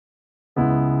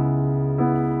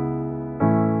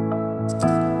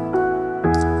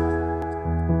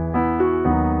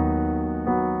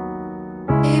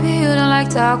Maybe you don't like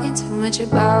talking too much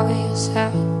about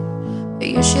yourself, but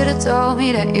you should have told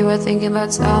me that you were thinking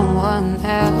about someone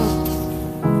else.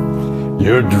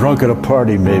 You're drunk at a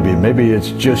party, maybe. Maybe it's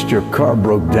just your car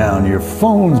broke down. Your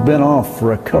phone's been off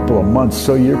for a couple of months,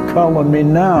 so you're calling me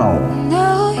now.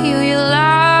 No, you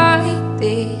like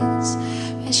this.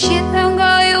 When shit don't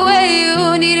go your way,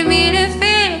 you need me to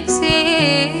fix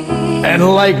it. And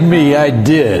like me, I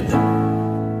did.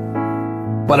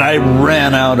 But I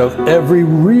ran out of every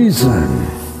reason.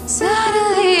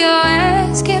 Suddenly you're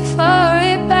asking for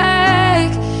it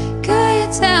back. Could you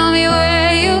tell me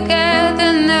where you get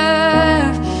the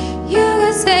nerve? You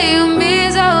could say you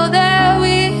miss all that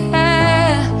we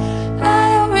had.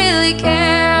 I don't really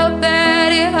care how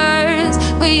bad it hurts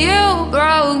when you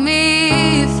broke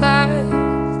me first.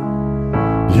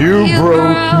 You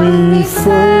broke me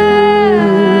first.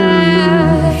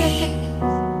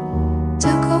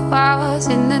 Took a while, I was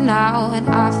in the now when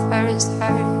I first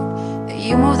heard that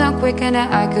you moved on quicker than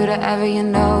I could have ever, you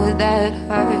know that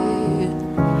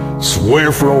hurt.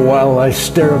 Swear for a while I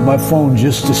stare at my phone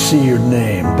just to see your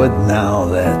name, but now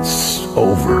that's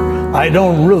over. I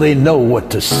don't really know what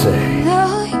to say.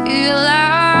 No, you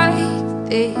like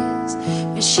this.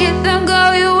 When shit don't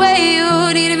go your way,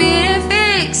 you need me to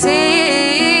fix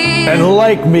it. And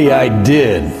like me, I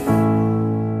did.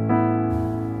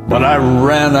 But I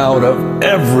ran out of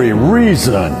every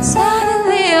reason.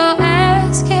 Suddenly you're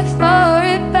asking for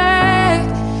it back.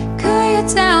 Could you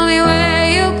tell me where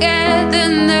you get the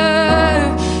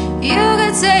nerve? You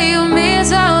could say you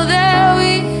miss all that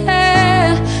we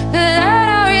had, but I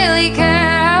don't really care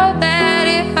how bad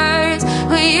it hurts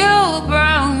when you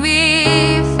broke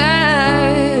me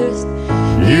first.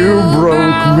 You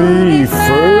broke me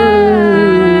first.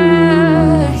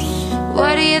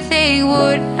 What do you think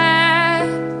would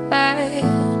happen?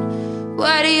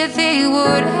 What do you think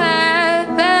would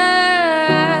happen?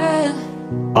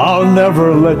 I'll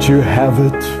never let you have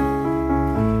it.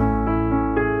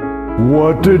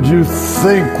 What did you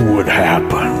think would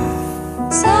happen?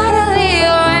 Suddenly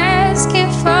you're asking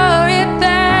for it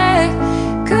back.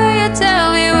 Could you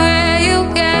tell me where you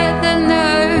get the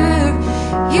nerve?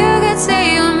 You could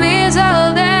say you miss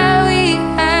all that we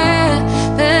had,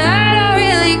 but I don't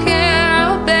really care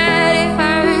how bad it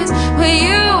hurts when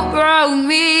you broke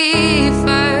me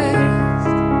first.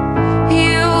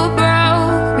 You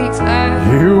broke me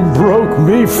first. You broke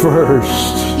me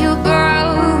first. You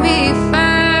broke me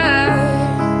first.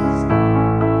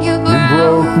 You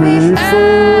Broke me first.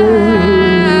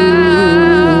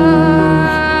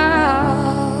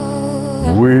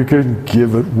 We could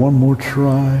give it one more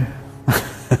try.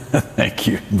 Thank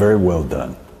you. Very well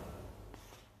done.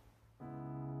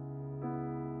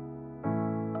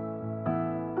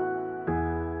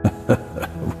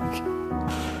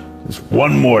 Just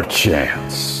one more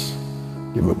chance.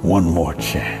 Give it one more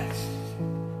chance.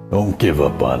 Don't give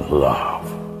up on love.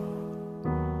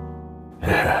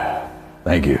 Yeah.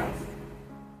 Thank you.